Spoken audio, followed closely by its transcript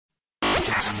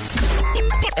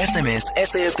SMS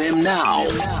SAFM now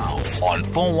on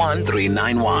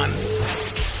 41391.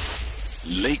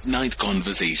 Late Night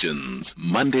Conversations,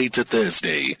 Monday to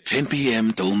Thursday, 10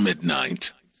 p.m. till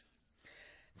midnight.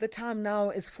 The time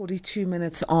now is 42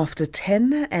 minutes after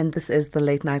 10, and this is the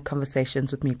Late Night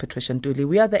Conversations with me, Patricia Nduli.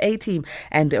 We are the A-Team,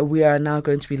 and we are now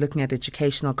going to be looking at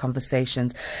educational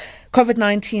conversations.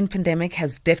 COVID-19 pandemic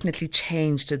has definitely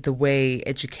changed the way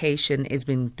education is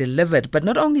being delivered. But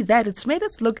not only that, it's made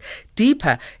us look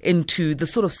deeper into the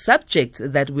sort of subjects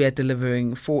that we are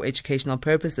delivering for educational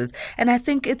purposes. And I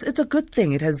think it's a good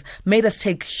thing. It has made us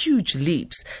take huge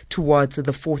leaps towards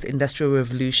the fourth industrial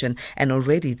revolution. And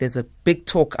already there's a big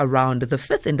talk around the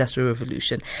fifth industrial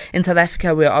revolution. In South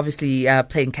Africa, we're obviously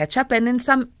playing catch up. And in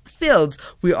some fields,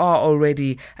 we are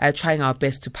already trying our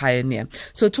best to pioneer.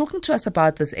 So talking to us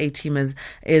about this A-Team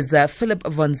is Philip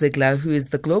von Ziegler, who is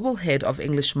the Global Head of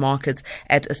English Markets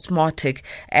at Smartick,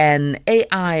 an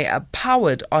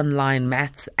AI-powered online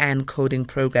maths and coding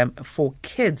program for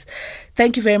kids.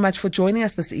 Thank you very much for joining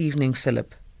us this evening,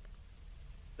 Philip.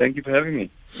 Thank you for having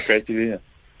me. Great to be here.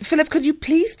 Philip, could you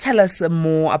please tell us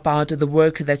more about the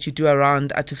work that you do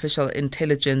around artificial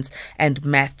intelligence and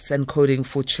maths and coding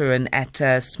for children at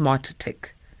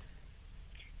Smartick?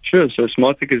 Sure. So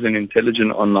Smartick is an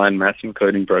intelligent online maths and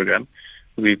coding program.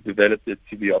 We've developed it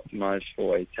to be optimized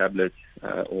for a tablet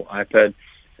or iPad,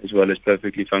 as well as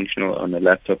perfectly functional on a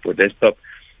laptop or desktop.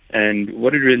 And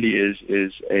what it really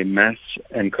is a maths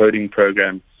and coding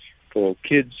program for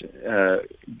kids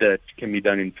that can be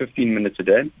done in 15 minutes a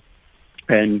day.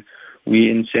 And we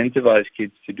incentivize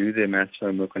kids to do their maths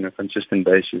homework on a consistent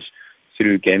basis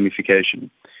through gamification,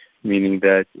 meaning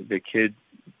that the kid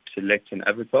selects an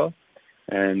avatar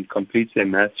and completes their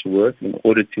maths work in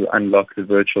order to unlock the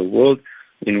virtual world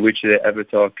in which their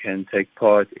avatar can take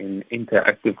part in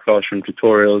interactive classroom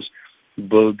tutorials,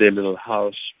 build their little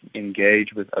house,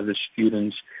 engage with other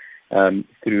students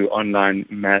through online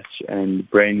maths and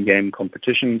brain game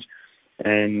competitions.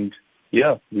 And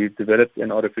yeah, we've developed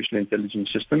an artificial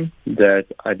intelligence system that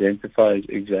identifies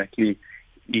exactly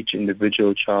each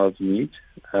individual child's needs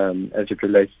as it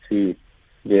relates to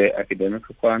their academic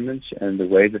requirements and the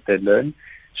way that they learn,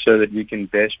 so that we can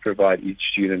best provide each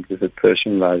student with a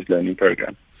personalized learning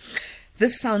program.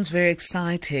 This sounds very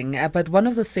exciting, but one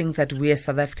of the things that we as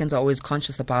South Africans are always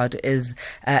conscious about is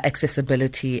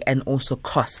accessibility and also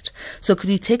cost. So could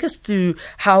you take us through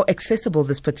how accessible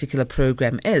this particular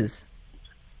program is?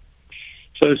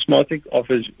 So Smartick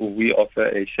we offer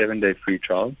a 7-day free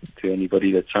trial to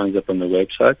anybody that signs up on the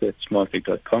website at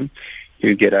smartick.com.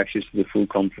 You get access to the full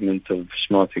complement of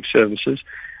Smartick services.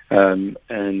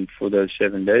 And for those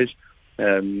 7 days,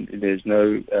 there's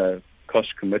no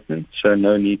cost commitment, so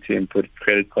no need to input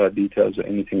credit card details or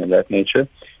anything of that nature.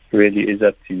 It really is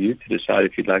up to you to decide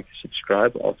if you'd like to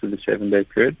subscribe after the 7-day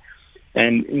period.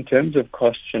 And in terms of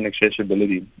costs and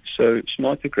accessibility, so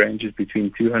Smartick ranges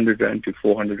between 200 Rand to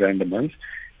 400 Rand a month,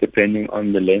 depending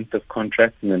on the length of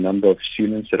contract and the number of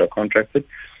students that are contracted.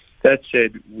 That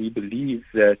said, we believe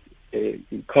that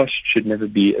cost should never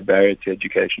be a barrier to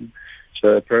education.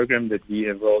 So a program that we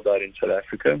have rolled out in South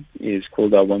Africa is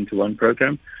called our one-to-one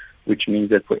program, which means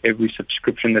that for every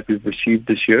subscription that we've received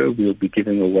this year, we'll be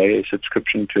giving away a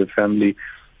subscription to a family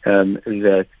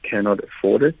that cannot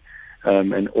afford it.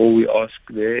 And all we ask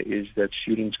there is that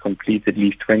students complete at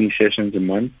least 20 sessions a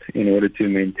month in order to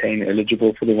maintain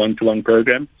eligible for the one-to-one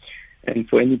program. And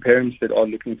for any parents that are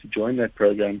looking to join that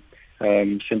program,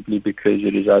 simply because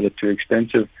it is either too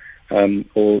expensive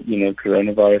or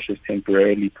coronavirus has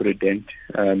temporarily put a dent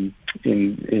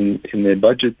in their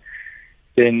budget,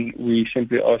 then we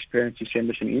simply ask parents to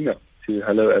send us an email to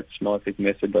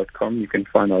hello@smartickmethod.com. You can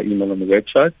find our email on the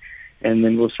website, and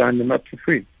then we'll sign them up for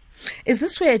free. Is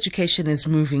this where education is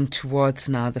moving towards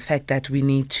now, the fact that we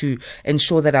need to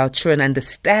ensure that our children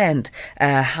understand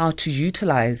how to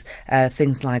utilize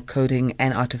things like coding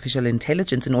and artificial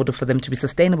intelligence in order for them to be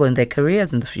sustainable in their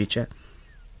careers in the future?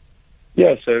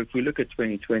 Yeah, so if we look at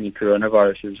 2020,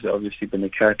 coronavirus has obviously been a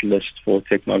catalyst for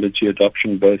technology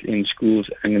adoption both in schools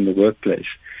and in the workplace.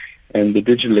 And the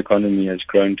digital economy has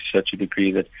grown to such a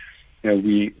degree that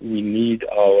we need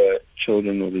our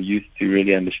children or the youth to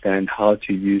really understand how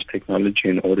to use technology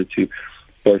in order to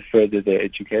both further their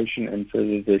education and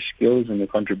further their skills and the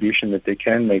contribution that they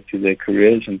can make to their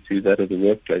careers and to that of the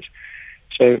workplace.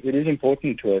 So it is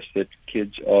important to us that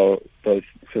kids are both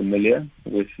familiar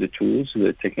with the tools,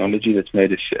 the technology that's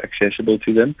made accessible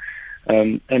to them,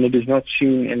 and it is not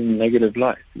seen in a negative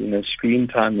light. Screen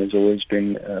time has always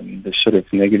been the sort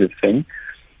of negative thing.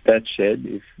 That said,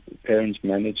 if parents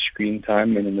manage screen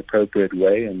time in an appropriate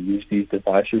way and use these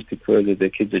devices to further their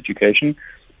kids' education,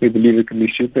 we believe it can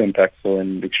be super impactful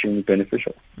and extremely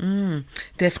beneficial.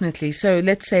 Definitely. So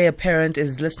let's say a parent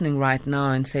is listening right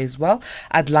now and says, well,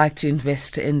 I'd like to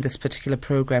invest in this particular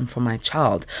program for my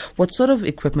child. What sort of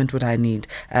equipment would I need?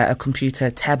 A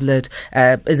computer, tablet?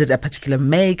 Is it a particular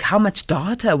make? How much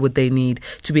data would they need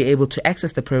to be able to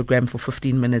access the program for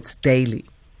 15 minutes daily?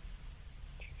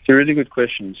 It's a really good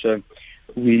question. So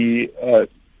we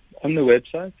on the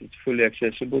website, it's fully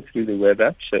accessible through the web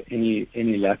app, so any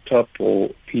laptop or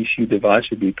PC device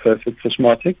would be perfect for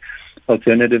Smartick.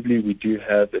 Alternatively, we do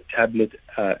have a tablet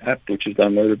app, which is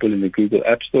downloadable in the Google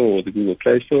App Store or the Google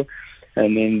Play Store,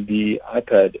 and then the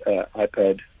iPad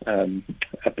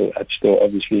Apple App Store,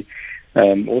 obviously,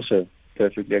 also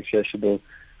perfectly accessible.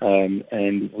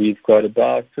 And we've got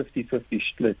about 50-50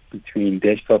 split between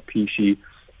desktop PC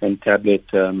and tablet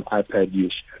iPad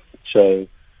use. So,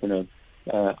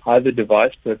 either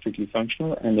device perfectly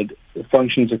functional, and it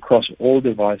functions across all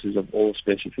devices of all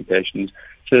specifications.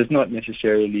 So it's not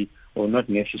necessary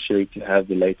to have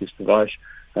the latest device.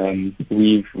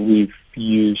 We've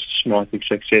used Smartick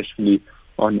successfully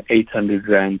on 800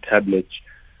 Rand tablets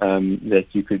that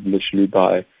you could literally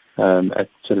buy at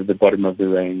sort of the bottom of the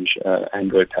range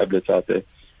Android tablets out there.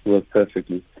 Work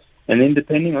perfectly. And then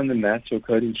depending on the maths or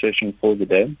coding session for the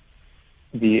day,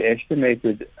 the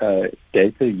estimated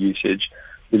data usage,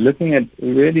 we're looking at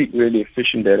really, really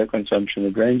efficient data consumption.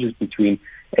 It ranges between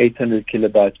 800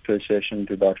 kilobytes per session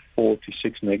to about 4 to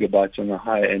 6 megabytes on the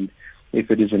high end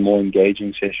if it is a more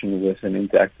engaging session with an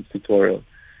interactive tutorial.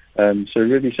 So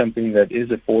really something that is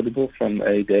affordable from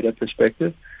a data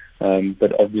perspective,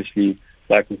 but obviously,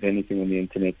 like with anything on the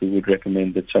internet, we would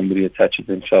recommend that somebody attaches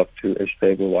themselves to a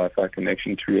stable Wi-Fi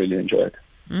connection to really enjoy it.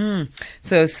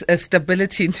 So a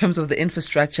stability in terms of the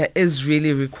infrastructure is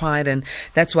really required, and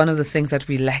that's one of the things that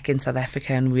we lack in South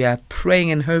Africa, and we are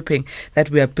praying and hoping that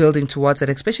we are building towards it,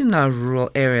 especially in our rural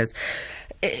areas.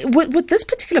 Would this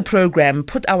particular program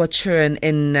put our children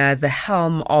in the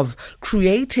helm of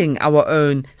creating our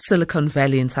own Silicon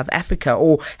Valley in South Africa,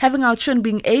 or having our children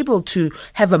being able to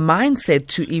have a mindset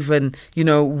to even,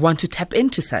 want to tap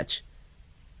into such?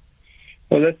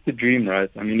 Well, that's the dream, right?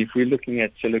 I mean, if we're looking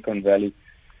at Silicon Valley,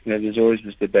 there's always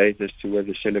this debate as to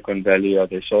whether Silicon Valley, are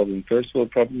they solving first world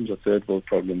problems or third world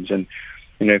problems? And,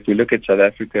 if we look at South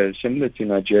Africa, similar to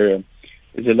Nigeria,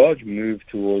 there's a large move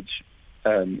towards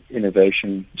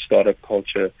innovation, startup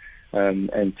culture,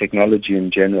 and technology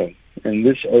in general. And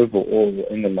this overall,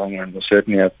 in the long run, will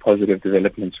certainly have positive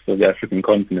developments for the African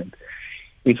continent.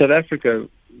 In South Africa,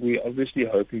 we're obviously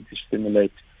hoping to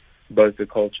stimulate both the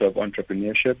culture of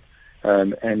entrepreneurship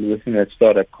and within that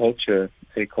startup culture,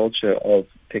 a culture of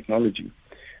technology.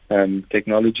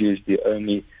 Technology is the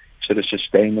only sort of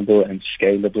sustainable and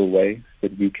scalable way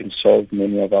that we can solve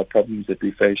many of our problems that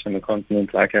we face on a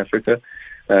continent like Africa,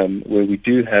 where we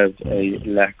do have a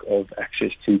lack of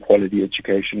access to quality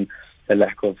education, a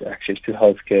lack of access to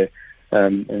healthcare,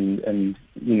 and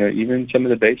even some of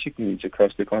the basic needs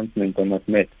across the continent are not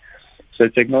met. So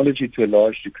technology, to a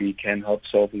large degree, can help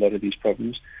solve a lot of these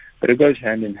problems, but it goes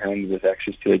hand in hand with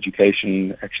access to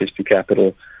education, access to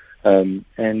capital, and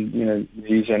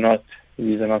these are not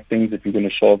things that we're going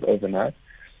to solve overnight.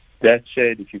 That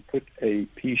said, if you put a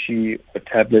PC or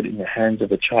tablet in the hands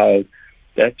of a child,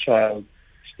 that child,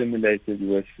 stimulated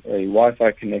with a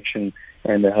Wi-Fi connection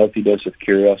and a healthy dose of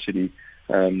curiosity,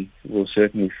 will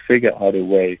certainly figure out a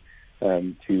way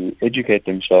to educate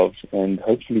themselves and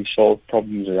hopefully solve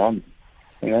problems around them.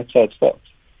 And that's how it starts.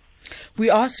 We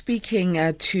are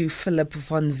speaking to Philip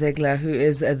von Ziegler, who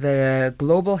is the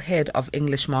global head of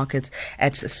English markets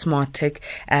at Smartick.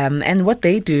 And what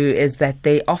they do is that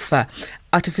they offer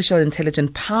artificial intelligence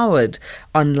powered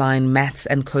online maths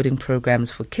and coding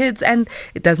programs for kids, and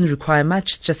it doesn't require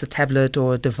much, just a tablet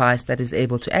or a device that is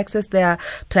able to access their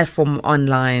platform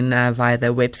online via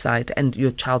their website, and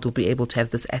your child will be able to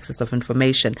have this access of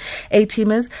information.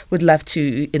 A-teamers would love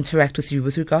to interact with you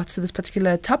with regards to this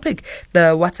particular topic.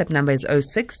 The WhatsApp number is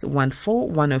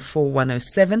 0614 104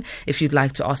 107 if you'd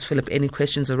like to ask Philip any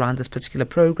questions around this particular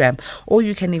program, or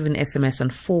you can even SMS on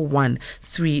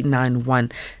 41391.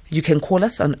 You can call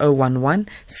us on 011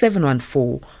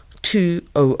 714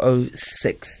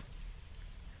 2006.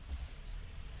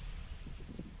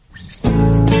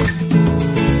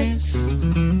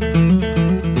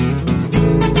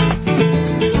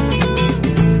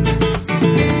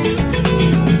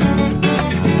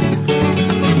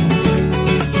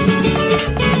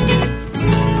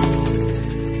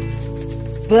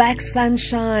 Black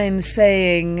Sunshine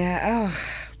saying,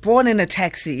 Born in a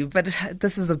Taxi, but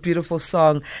this is a beautiful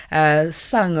song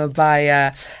sung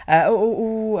by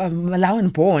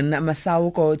Malawian born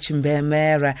Masauko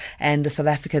Chimbemera and South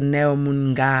African Neo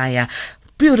Mungaya.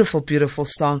 Beautiful, beautiful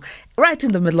song. Right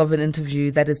in the middle of an interview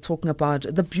that is talking about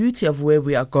the beauty of where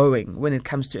we are going when it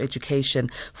comes to education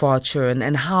for our children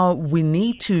and how we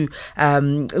need to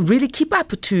really keep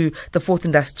up to the fourth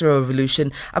industrial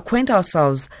revolution, acquaint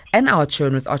ourselves and our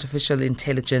children with artificial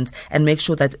intelligence and make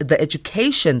sure that the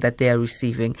education that they are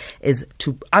receiving is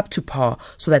up to par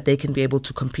so that they can be able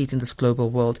to compete in this global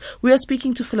world. We are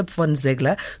speaking to Philip von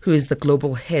Ziegler, who is the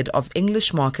global head of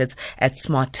English markets at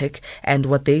Smartick, and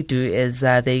what they do is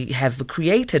they have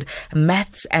created a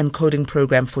maths and coding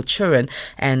program for children,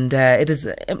 and it is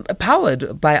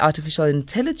powered by artificial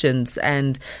intelligence,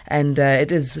 and it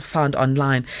is found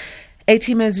online.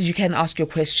 A-teamers, you can ask your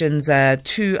questions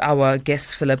to our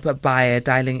guest Philip by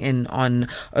dialing in on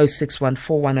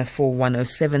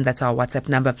 0614104107. That's our WhatsApp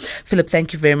number. Philip,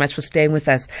 thank you very much for staying with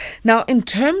us. Now, in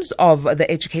terms of the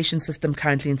education system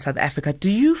currently in South Africa, do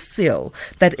you feel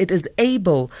that it is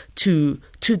able to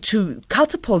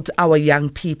catapult our young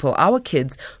people, our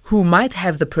kids who might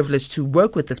have the privilege to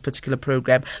work with this particular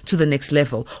program to the next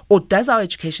level? Or does our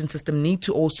education system need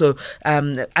to also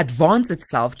advance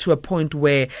itself to a point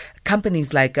where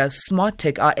companies like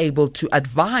Smartick are able to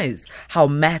advise how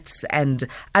maths and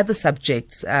other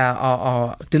subjects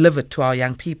are delivered to our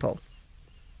young people?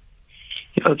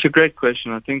 Yeah, it's a great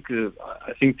question. I think to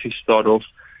start off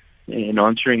in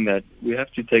answering that, we have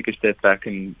to take a step back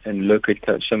and look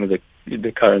at some of the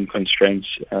current constraints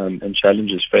and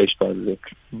challenges faced by the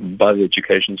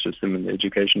education system and the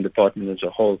education department as a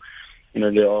whole.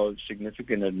 There are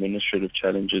significant administrative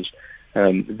challenges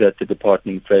that the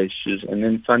department faces, and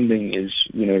then funding is,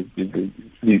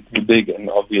 the big and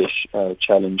obvious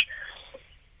challenge.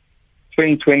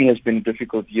 2020 has been a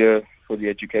difficult year for the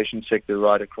education sector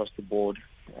right across the board,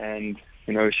 and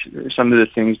some of the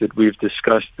things that we've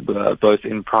discussed both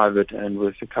in private and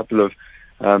with a couple of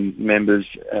members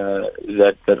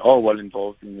that are well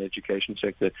involved in the education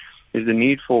sector is the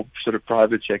need for sort of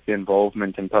private sector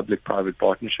involvement and public-private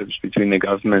partnerships between the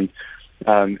government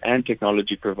and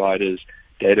technology providers,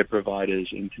 data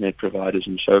providers, internet providers,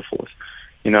 and so forth.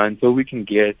 Until we can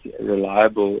get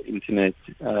reliable internet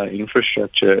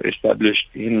infrastructure established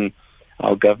in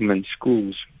our government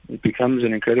schools, it becomes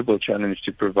an incredible challenge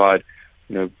to provide,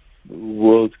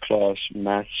 world-class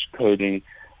maths, coding,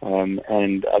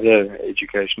 and other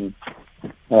education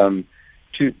to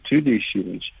these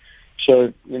students.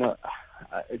 So,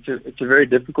 it's a very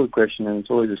difficult question, and it's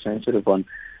always a sensitive one.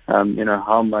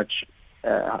 How much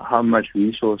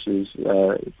resources,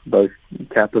 both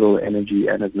capital, energy,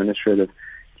 and administrative,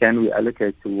 can we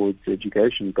allocate towards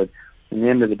education? But in the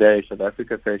end of the day, South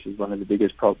Africa faces one of the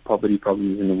biggest poverty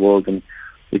problems in the world, and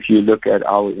if you look at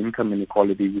our income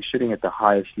inequality, we're sitting at the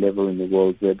highest level in the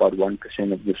world, where about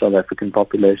 1% of the South African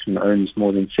population owns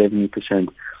more than 70%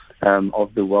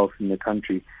 of the wealth in the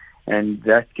country. And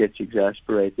that gets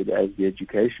exacerbated as the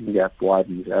education gap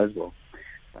widens as well.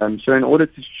 So in order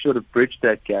to sort of bridge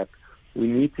that gap, we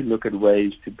need to look at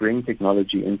ways to bring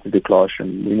technology into the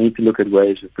classroom. We need to look at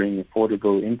ways of bringing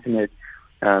affordable internet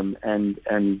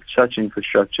and such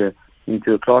infrastructure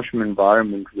into a classroom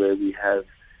environment where we have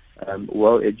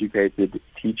well-educated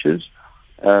teachers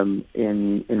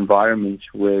in environments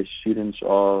where students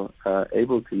are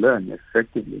able to learn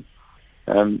effectively.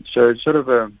 So it's sort of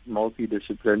a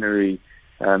multidisciplinary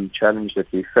challenge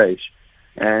that we face,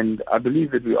 and I believe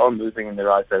that we are moving in the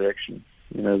right direction.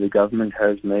 The government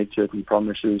has made certain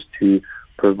promises to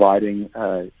providing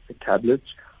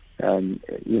tablets,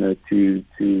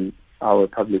 to our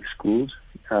public schools,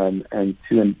 and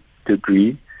to a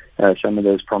degree, some of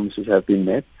those promises have been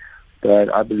met.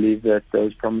 But I believe that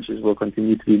those promises will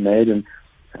continue to be made, and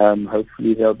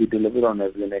hopefully they'll be delivered on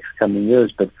over the next coming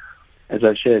years. But as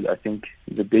I said, I think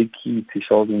the big key to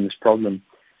solving this problem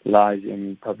lies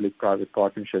in public-private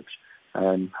partnerships,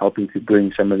 helping to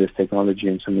bring some of this technology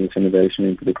and some of this innovation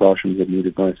into the classrooms that need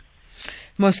it most.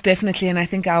 Most definitely, and I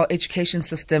think our education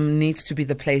system needs to be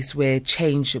the place where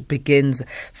change begins,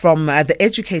 from the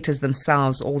educators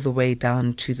themselves all the way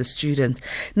down to the students.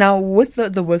 Now, with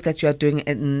the work that you are doing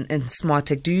in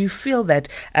Smartick, do you feel that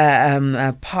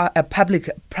a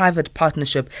public-private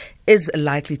partnership is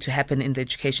likely to happen in the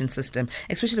education system,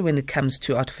 especially when it comes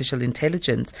to artificial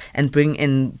intelligence, and bring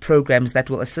in programs that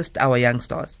will assist our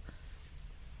youngsters?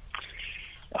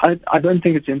 I don't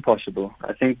think it's impossible.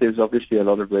 I think there's obviously a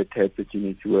lot of red tape that you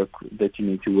need to work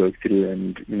through,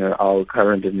 and our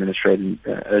current administration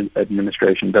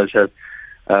does have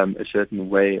a certain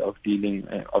way of doing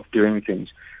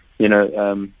things.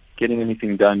 getting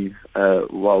anything done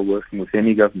while working with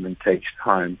any government takes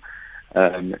time,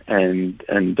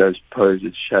 and does pose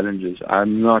its challenges.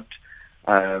 I'm not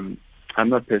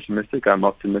pessimistic. I'm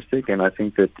optimistic, and I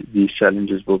think that these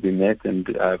challenges will be met and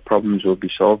problems will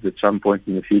be solved at some point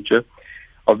in the future.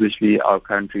 Obviously, our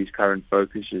country's current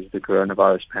focus is the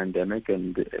coronavirus pandemic,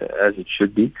 and as it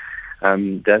should be.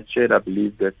 That said, I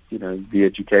believe that the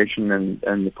education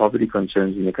and the poverty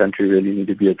concerns in the country really need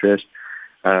to be addressed,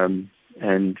 and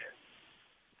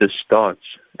this starts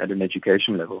at an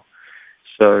education level.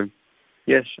 So,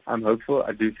 yes, I'm hopeful.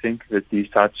 I do think that these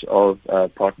types of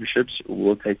partnerships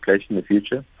will take place in the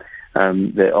future.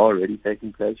 They are already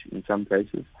taking place in some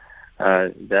places.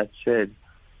 That said,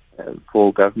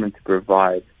 for government to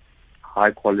provide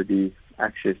high-quality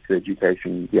access to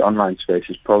education, the online space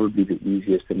is probably the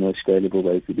easiest and most scalable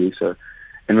way to do so.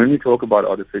 And when we talk about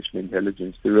artificial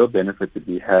intelligence, the real benefit that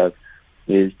we have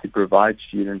is to provide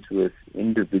students with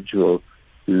individual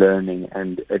learning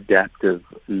and adaptive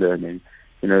learning.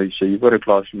 So you've got a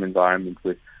classroom environment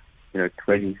with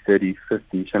 20, 30,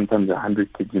 50, sometimes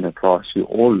 100 kids in a class who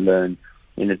all learn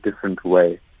in a different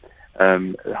way.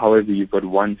 However, you've got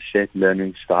one set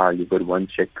learning style, you've got one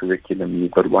set curriculum,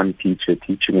 you've got one teacher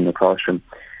teaching in the classroom,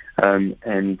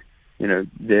 and there's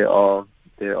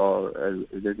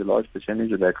a large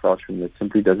percentage of that classroom that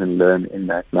simply doesn't learn in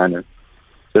that manner.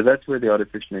 So that's where the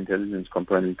artificial intelligence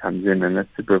component comes in, and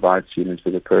that's to provide students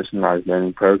with a personalized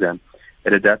learning program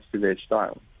that adapts to their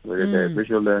style, whether they're a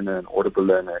visual learner, an audible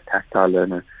learner, a tactile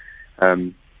learner.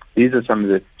 These are some of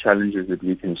the challenges that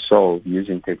we can solve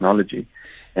using technology.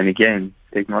 And again,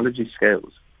 technology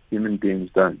scales. Human beings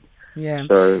don't. Yeah.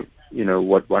 So,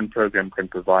 what one program can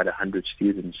provide 100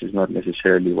 students is not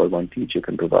necessarily what one teacher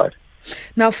can provide.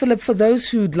 Now, Philip, for those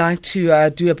who'd like to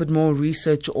do a bit more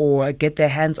research or get their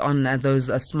hands on those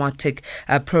Smartick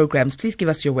programs, please give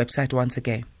us your website once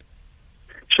again.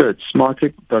 Sure, it's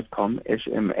smartick.com,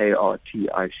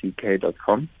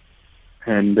 smartick.com.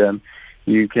 And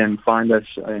you can find us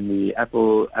in the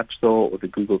Apple App Store or the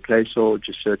Google Play Store.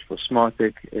 Just search for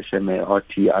Smartick,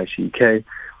 Smartick.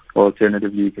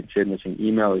 Alternatively, you can send us an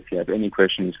email if you have any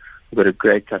questions. We've got a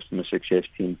great customer success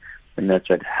team, and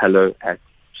that's at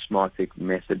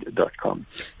hello@smartickmethod.com.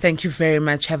 Thank you very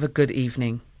much. Have a good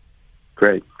evening.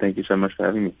 Great. Thank you so much for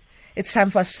having me. It's time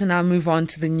for us to now move on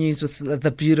to the news with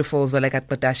the beautiful Zoleka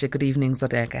Kwadashe. Good evening,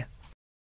 Zoleka.